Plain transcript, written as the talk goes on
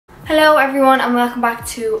Hello everyone and welcome back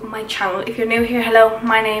to my channel. If you're new here, hello,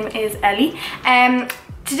 my name is Ellie.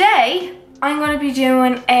 Today I'm going to be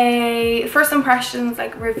doing a first impressions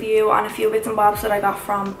review on a few bits and bobs that I got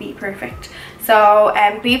from Bperfect. So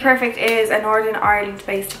Bperfect is a Northern Ireland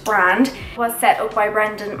based brand. It was set up by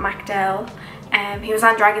Brendan MacDowell. He was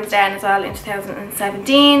on Dragon's Den as well in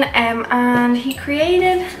 2017 and he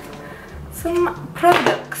created some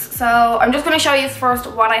products. So I'm just going to show you first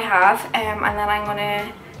what I have and then I'm going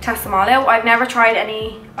to test them all out. I've never tried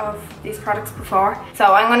any of these products before, so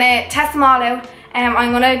I'm going to test them all out. I'm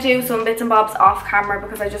going to do some bits and bobs off camera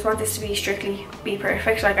because I just want this to be strictly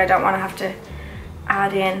Bperfect. I don't want to have to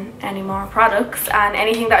add in any more products, and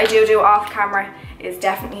anything that I do off camera is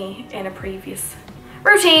definitely in a previous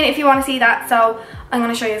routine if you want to see that. So I'm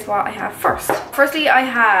going to show you what I have first. Firstly, I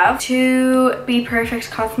have two Bperfect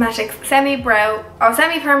Cosmetics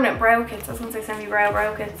semi-permanent brow kits. I was going to say semi-brow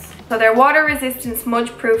brow kits. So they're water resistant, smudge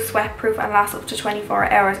proof, sweat proof and last up to 24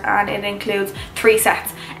 hours, and it includes 3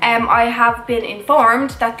 sets. I have been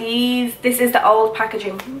informed that this is the old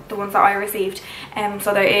packaging, the ones that I received.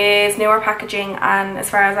 So there is newer packaging, and as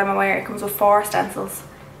far as I'm aware it comes with 4 stencils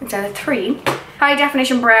instead of 3. High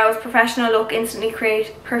definition brows, professional look, instantly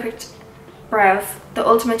create perfect brows. The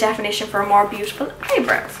ultimate definition for more beautiful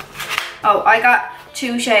eyebrows. Oh, I got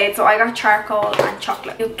 2 shades, so I got charcoal and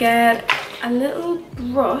chocolate. You get a little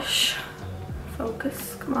brush,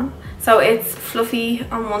 focus, come on. So it's fluffy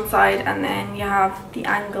on one side and then you have the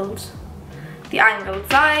angled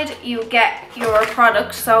side. You get your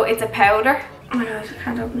product, so it's a powder. Oh my god, I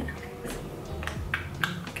can't open it.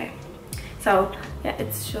 Okay, so yeah,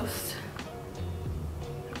 it's just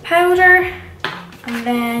powder, and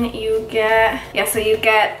then you get, so you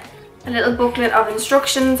get a little booklet of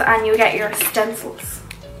instructions and you get your stencils.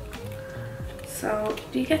 So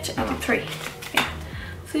do you get 3? Yeah.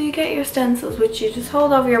 So you get your stencils, which you just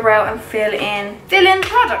hold over your brow and fill in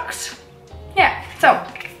product. Yeah. So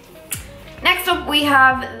next up we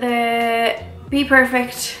have the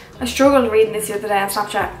Bperfect. I struggled reading this the other day on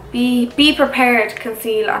Snapchat. Be prepared,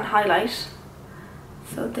 conceal and highlight.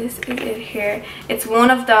 So this is it here. It's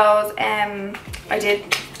one of those, I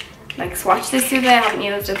did swatch this the other day, I haven't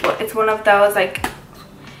used it, but it's one of those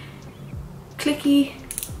clicky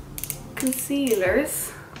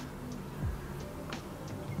concealers.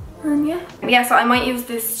 And yeah, so I might use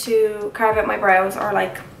this to carve out my brows or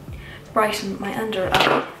brighten my under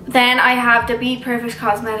eye. Then I have the Bperfect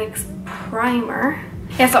Cosmetics primer.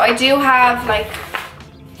 Yeah, so I do have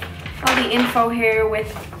all the info here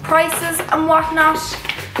with prices and whatnot,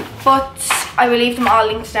 but I will leave them all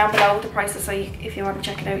linked down below with the prices, so if you want to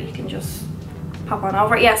check it out you can just pop on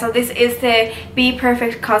over. Yeah, so this is the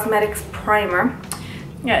Bperfect Cosmetics primer.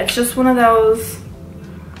 Yeah, it's just one of those,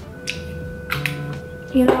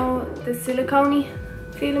 you know, the silicone-y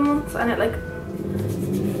feeling ones, and it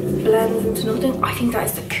blends into nothing. I think that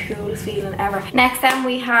is the coolest feeling ever. Next then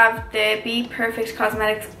we have the Bperfect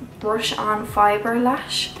Cosmetics Brush On Fiber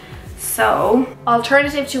Lash. So,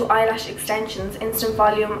 alternative to eyelash extensions, instant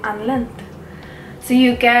volume and length. So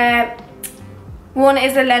you get, one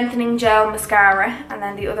is a lengthening gel mascara and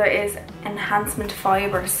then the other is enhancement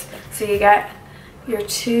fibers. So you get your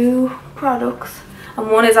 2 products, and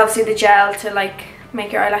one is obviously the gel to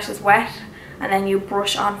make your eyelashes wet, and then you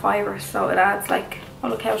brush on fibers, so it adds oh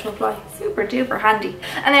look how to apply, super duper handy.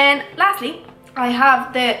 And then lastly I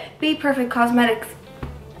have the Bperfect Cosmetics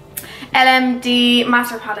LMD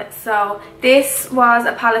Master Palette. So this was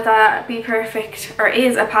a palette that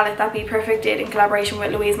is a palette that Bperfect did in collaboration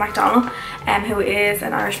with Louise McDonald, who is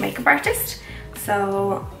an Irish makeup artist.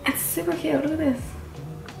 So it's super cute, look at this.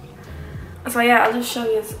 So yeah, I'll just show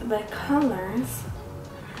you the colours.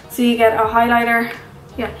 So you get a highlighter,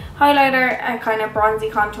 a kind of bronzy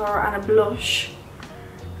contour and a blush,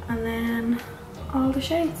 and then all the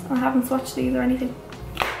shades. I haven't swatched these or anything.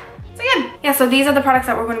 So yeah, so these are the products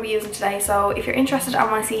that we're going to be using today. So if you're interested and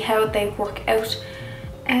want to see how they work out,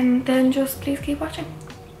 then just please keep watching.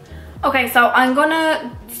 Okay, so I'm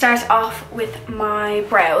gonna start off with my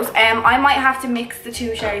brows. I might have to mix the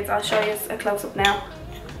 2 shades. I'll show you a close-up now,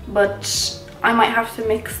 but I might have to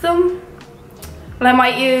mix them. Well, I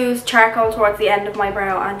might use charcoal towards the end of my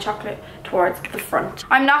brow and chocolate towards the front.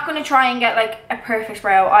 I'm not going to try and get a perfect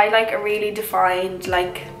brow. I like a really defined,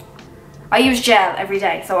 I use gel every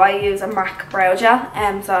day, so I use a MAC brow gel,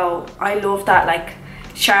 so I love that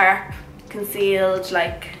sharp, concealed,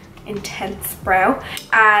 intense brow,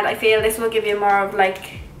 and I feel this will give you more of a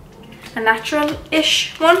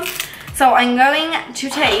natural-ish one. So I'm going to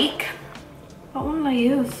take, what one will I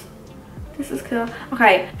use? This is cool.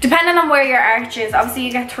 Okay, depending on where your arch is, obviously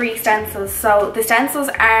you get 3 stencils, so the stencils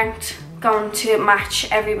aren't going to match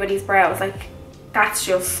everybody's brows. Like, that's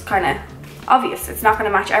just kind of obvious. It's not going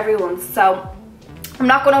to match everyone's. So I'm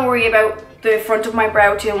not going to worry about the front of my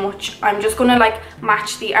brow too much. I'm just going to like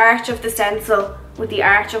match the arch of the stencil with the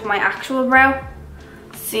arch of my actual brow.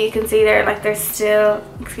 So you can see there, like, there's still,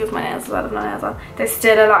 excuse my nails, a lot of my nails on. There's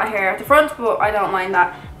still a lot of hair at the front, but I don't mind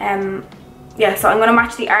that. Yeah, so I'm going to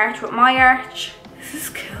match the arch with my arch. This is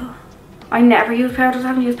cool. I never use powders. I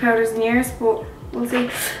haven't used powders in years, but we'll see.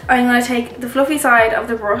 I'm going to take the fluffy side of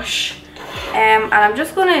the brush, and I'm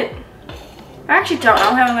just going to, I actually don't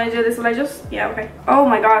know how I'm going to do this, but I just, yeah, okay. Oh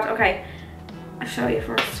my god, okay. I'll show you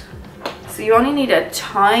first. So you only need a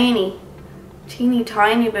teeny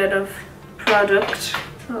bit of product.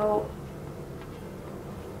 So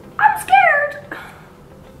I'm scared.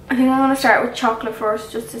 I think I'm going to start with chocolate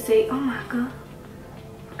first, just to see. Oh my god.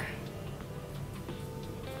 Okay.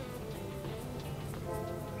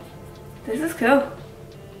 This is cool.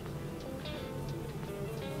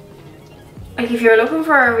 Like, if you're looking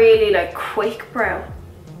for a really like quick brow.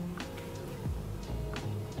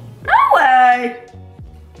 No way!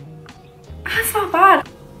 That's not bad.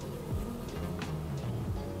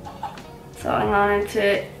 So I'm going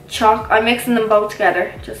to I'm mixing them both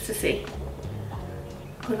together just to see.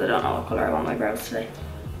 Because I don't know what colour I want my brows today.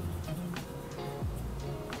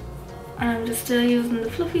 And I'm just still using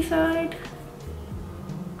the fluffy side.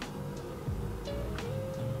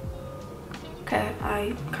 Okay,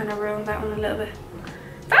 I kind of ruined that one a little bit.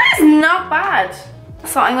 That is not bad.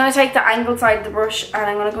 So I'm going to take the angled side of the brush and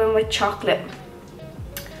I'm going to go in with chocolate.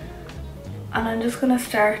 And I'm just going to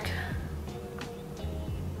start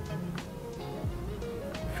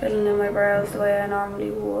filling in my brows the way I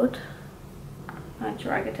normally would. I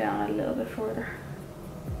drag it down a little bit further.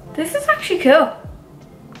 This is actually cool.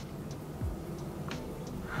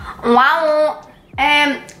 Wow.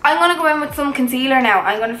 I'm going to go in with some concealer now.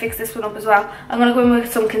 I'm going to fix this one up as well. I'm going to go in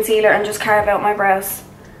with some concealer and just carve out my brows.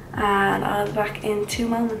 And I'll be back in 2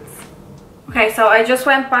 moments. Okay, so I just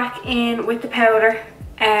went back in with the powder.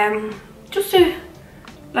 Just to,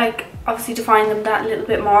 like, obviously define them that little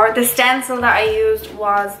bit more. The stencil that I used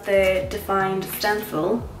was the defined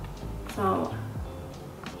stencil. So,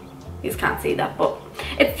 you can't see that, but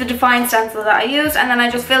it's the defined stencil that I used. And then I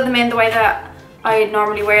just filled them in the way that I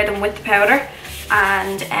normally wear them with the powder.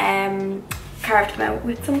 And carved them out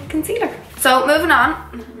with some concealer. So moving on,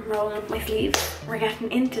 I'm rolling up my sleeves. We're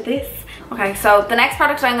getting into this. Okay, so the next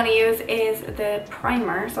product I'm going to use is the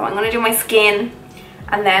primer. So I'm going to do my skin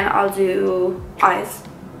and then I'll do eyes.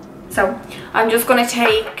 So I'm just going to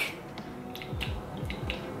take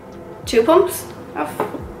 2 pumps of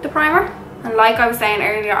the primer. And like I was saying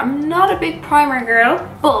earlier, I'm not a big primer girl,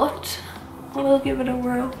 but I will give it a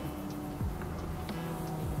whirl.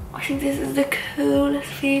 I think this is the coolest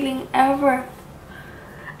feeling ever.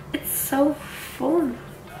 It's so fun.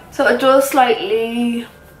 So it does slightly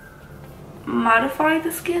mattify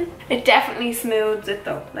the skin. It definitely smooths it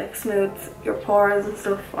though, like smooths your pores and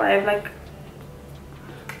stuff. I have like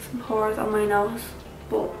some pores on my nose,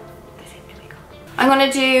 but they seem to be gone. I'm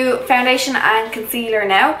going to do foundation and concealer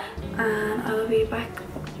now, and I'll be back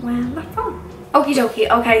when that's on. Okie dokie.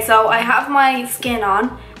 Okay, so I have my skin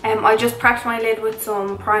on. I just prepped my lid with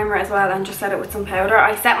some primer as well and just set it with some powder.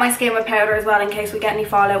 I set my skin with powder as well in case we get any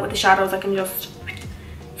fallout with the shadows. I can just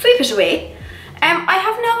sweep it away. I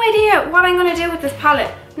have no idea what I'm going to do with this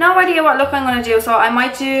palette. No idea what look I'm going to do, so I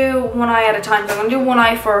might do one eye at a time. So I'm going to do one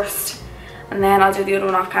eye first and then I'll do the other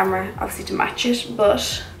one off camera, obviously to match it.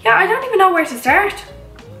 But yeah, I don't even know where to start.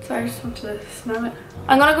 So I just want to smell it.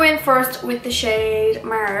 I'm going to go in first with the shade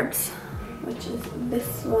Marbs, which is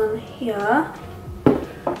this one here.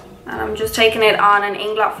 And I'm just taking it on an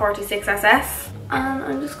Inglot 46 SS. And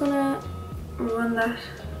I'm just gonna run that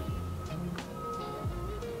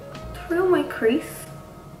through my crease.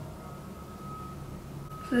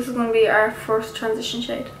 So this is gonna be our first transition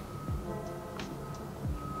shade.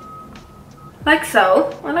 Like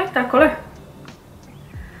so. I like that colour.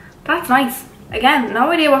 That's nice. Again,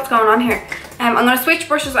 no idea what's going on here. I'm gonna switch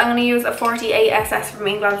brushes. I'm gonna use a 48 SS from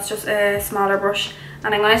Inglot. It's just a smaller brush.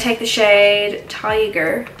 And I'm gonna take the shade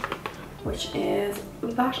Tiger, which is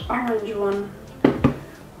that orange one,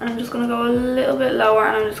 and I'm just going to go a little bit lower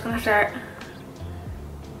and I'm just going to start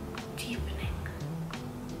deepening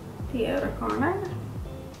the outer corner.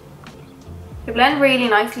 They blend really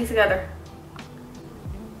nicely together.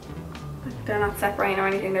 Like, they're not separating or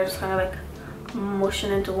anything, they're just kind of like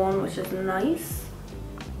mushing into one, which is nice.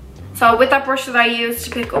 So with that brush that I used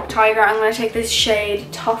to pick up Tiger, I'm going to take this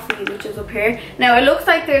shade Toffee, which is up here. Now it looks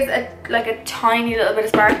like there's a tiny little bit of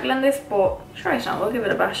sparkle in this, but sure it's not, we'll give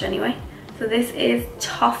it a bash anyway. So this is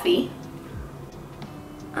Toffee.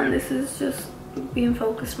 And this is just being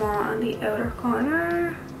focused more on the outer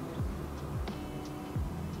corner.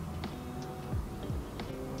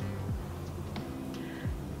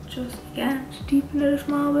 Just again, to deepen it a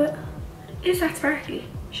small bit. Is that sparkly?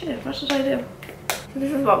 Shit, what did I do? So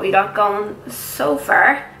this is what we got going so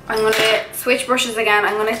far. I'm going to switch brushes again.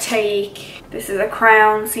 I'm going to take, this is a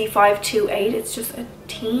Crown C528. It's just a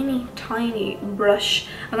teeny tiny brush.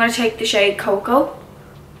 I'm going to take the shade Cocoa,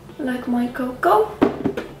 like my Cocoa.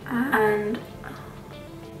 And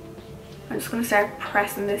I'm just going to start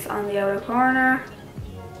pressing this on the outer corner.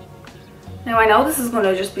 Now I know this is going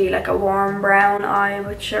to just be like a warm brown eye,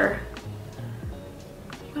 but sure.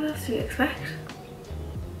 What else do you expect?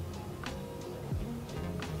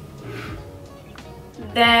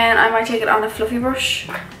 Then I might take it on a fluffy brush.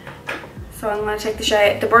 So I'm going to take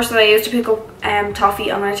the brush that I used to pick up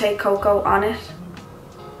toffee, I'm going to take Cocoa on it.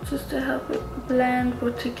 Just to help it blend,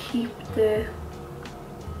 but to keep the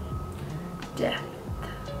depth.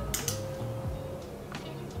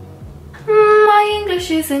 My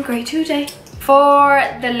English isn't great today. For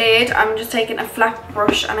the lid, I'm just taking a flat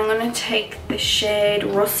brush and I'm going to take the shade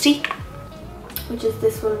Rusty, which is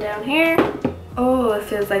this one down here. Oh, it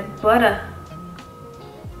feels like butter.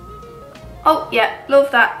 Oh yeah, love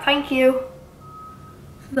that, thank you.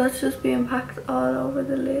 So that's just being packed all over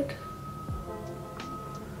the lid.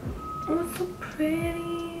 Oh, it's so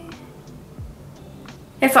pretty.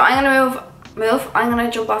 Yeah, so I'm gonna I'm gonna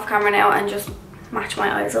jump off camera now and just match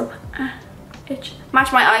my eyes up.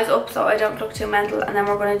 Match my eyes up so I don't look too mental, and then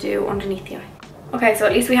we're gonna do underneath the eye. Okay, so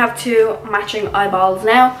at least we have two matching eyeballs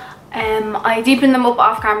now. I deepened them up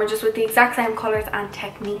off camera just with the exact same colours and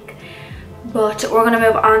technique. But we're going to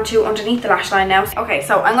move on to underneath the lash line now. Okay,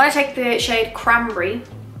 so I'm going to take the shade Cranberry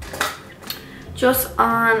just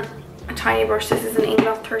on a tiny brush. This is an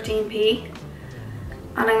Inglot 13P.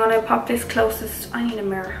 And I'm going to pop this closest, I need a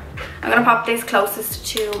mirror. I'm going to pop this closest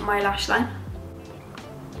to my lash line.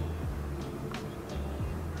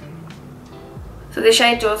 So the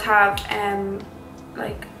shade does have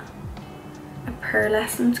like a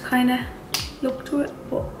pearlescent kind of look to it,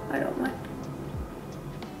 but I don't mind.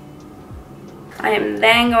 I am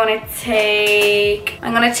then going to take,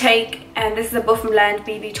 and this is a Buff and Blend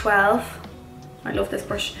BB12. I love this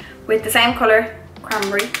brush. With the same colour,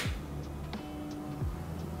 Cranberry.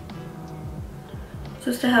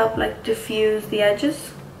 Just to help like diffuse the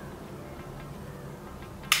edges.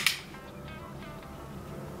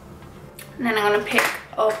 And then I'm going to pick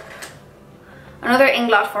up another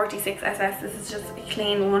Inglot 46SS. This is just a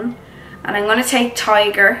clean one. And I'm going to take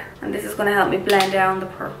Tiger, and this is going to help me blend down the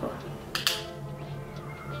purple.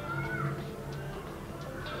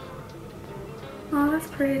 Oh, that's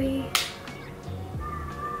pretty.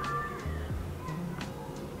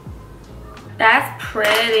 That's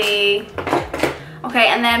pretty. Okay,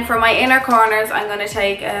 and then for my inner corners, I'm going to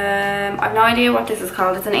take, I have no idea what this is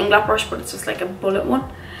called. It's an Inglot brush, but it's just like a bullet one.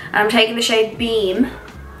 And I'm taking the shade Beam,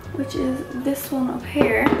 which is this one up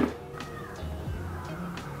here.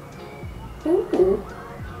 Ooh.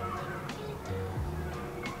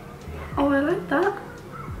 Oh, I like that.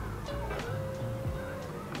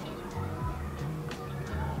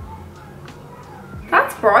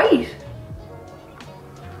 That's bright.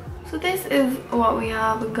 So this is what we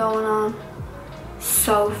have going on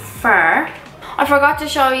so far. I forgot to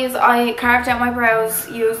show you, I carved out my brows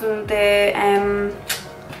using the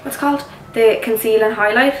what's it called? The conceal and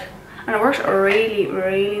highlight, and it worked really,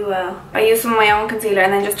 really well. I used some of my own concealer,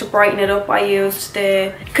 and then just to brighten it up I used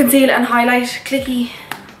the conceal and highlight clicky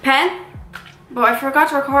pen. But I forgot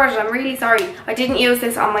to record it, I'm really sorry. I didn't use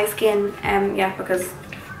this on my skin yeah, because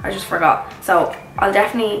I just forgot. So I'll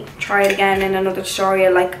definitely try it again in another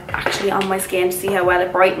tutorial, like actually on my skin, to see how well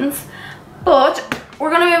it brightens. But we're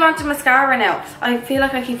going to move on to mascara now. I feel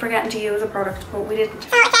like I keep forgetting to use a product, but we didn't.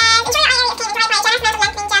 So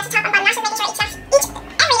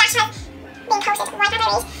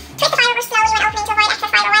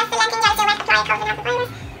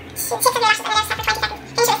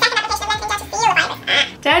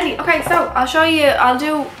deadly. Okay, so I'll show you, I'll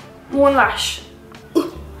do one lash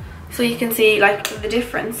so you can see like the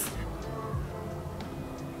difference.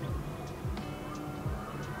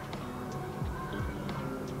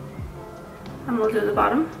 And we'll do the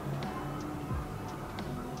bottom.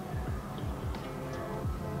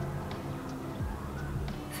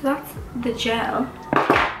 So that's the gel.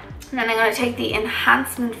 And then I'm going to take the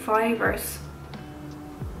enhancement fibers.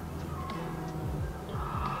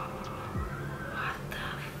 What the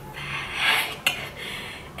heck?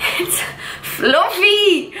 It's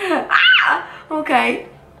fluffy! Ah! Okay.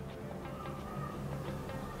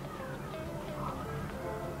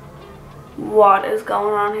 what is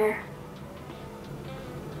going on here.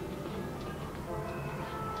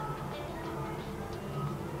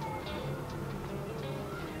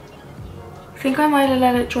 I think I might have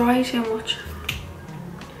let it dry too much.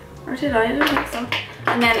 Or did I? I don't think so.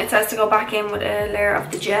 And then it says to go back in with a layer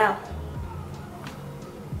of the gel.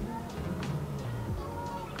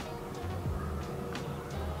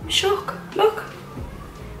 I'm shook. Look.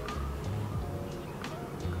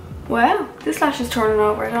 Wow, this lash is turning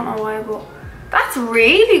over. I don't know why, but that's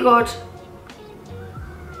really good.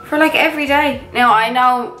 For like every day. Now, I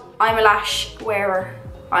know I'm a lash wearer.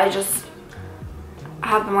 I just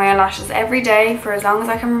have been wearing lashes every day for as long as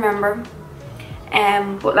I can remember.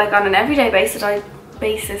 But like on an everyday basis,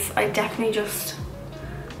 I definitely just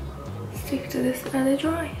stick to this. Are they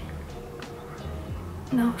dry?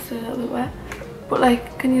 No, it's still a little bit wet. But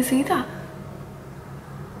like, can you see that?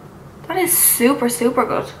 That is super, super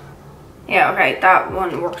good. Yeah, okay, that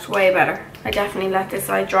one works way better. I definitely let this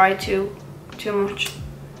side dry too much.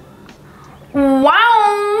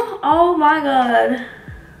 Wow! Oh my god.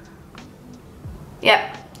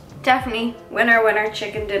 Yeah, definitely winner, winner,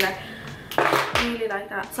 chicken dinner. Really like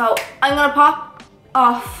that. So I'm gonna pop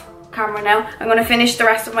off camera now. I'm gonna finish the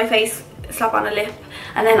rest of my face, slap on a lip,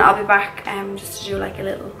 and then I'll be back just to do like a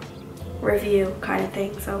little review kind of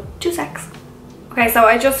thing. So 2 secs. Okay, so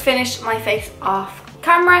I just finished my face off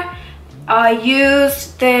camera. I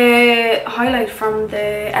used the highlight from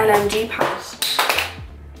the LMD palette,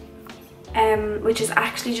 which is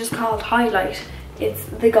actually just called Highlight. It's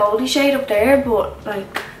the goldy shade up there, but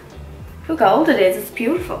like, how gold it is, it's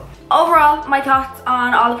beautiful. Overall, my thoughts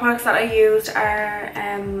on all the products that I used are,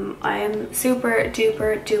 I am super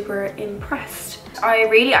duper duper impressed. I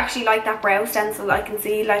really actually like that brow stencil. I can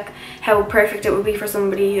see like how perfect it would be for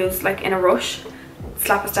somebody who's like in a rush.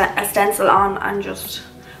 Slap a stencil on and just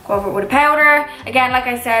go over it with a powder. Again, like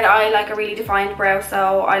I said, I like a really defined brow,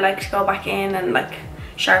 so I like to go back in and like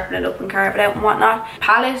sharpen it up and carve it out and whatnot.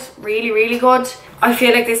 Palette, really, really good. I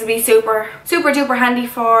feel like this would be super, super duper handy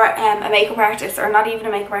for a makeup artist, or not even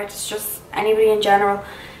a makeup artist, just anybody in general.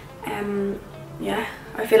 Yeah,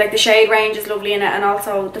 I feel like the shade range is lovely in it, and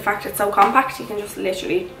also the fact it's so compact, you can just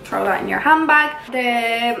literally throw that in your handbag.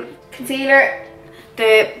 The concealer,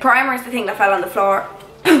 the primer is the thing that fell on the floor,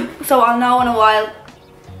 so I'll know in a while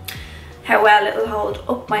how well it'll hold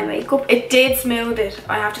up my makeup. It did smooth it,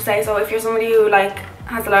 I have to say. So if you're somebody who like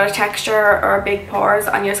has a lot of texture or big pores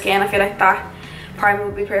on your skin, I feel like that primer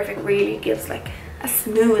would be perfect. Really gives like a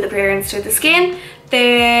smooth appearance to the skin.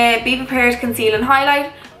 The Be Prepared Conceal and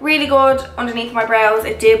Highlight, really good underneath my brows.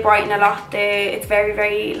 It did brighten a lot. It's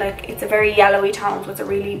very like, it's a very yellowy tone, so it's a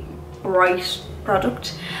really bright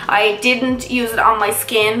product. I didn't use it on my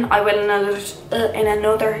skin. I will in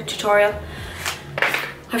another tutorial.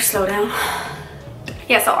 I have to slow down.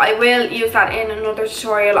 Yeah, so I will use that in another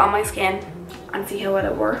tutorial on my skin and see how well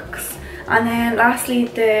it works. And then lastly,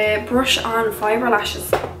 the brush on fibre lashes.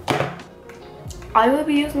 I will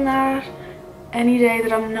be using that any day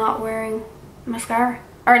that I'm not wearing mascara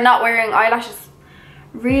or not wearing eyelashes.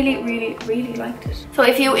 Really, really, really liked it. So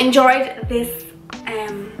if you enjoyed this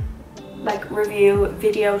like review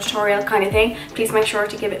video tutorial kind of thing, please make sure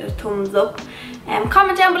to give it a thumbs up.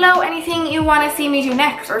 Comment down below anything you want to see me do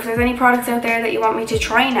next, or if there's any products out there that you want me to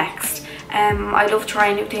try next. I love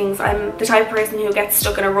trying new things. I'm the type of person who gets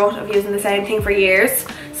stuck in a rut of using the same thing for years,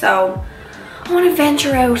 so I want to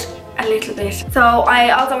venture out a little bit. So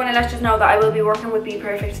I also want to let you know that I will be working with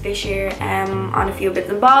Bperfect this year on a few bits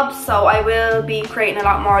and bobs. So I will be creating a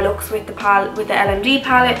lot more looks with the LMD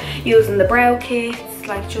palette, using the brow kits,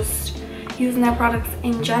 like just using their products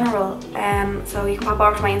in general. So you can pop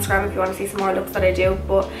over to my Instagram if you want to see some more looks that I do,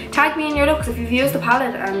 but tag me in your looks if you've used the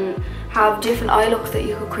palette and have different eye looks that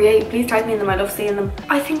you could create. Please tag me in them, I love seeing them.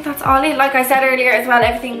 I think that's all it. Like I said earlier as well,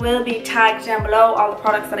 everything will be tagged down below, all the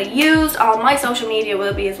products that I used, all my social media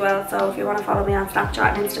will be as well. So if you want to follow me on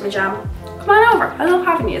Snapchat and Instagram, come on over. I love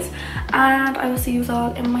having yous, and I will see you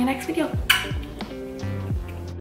all in my next video.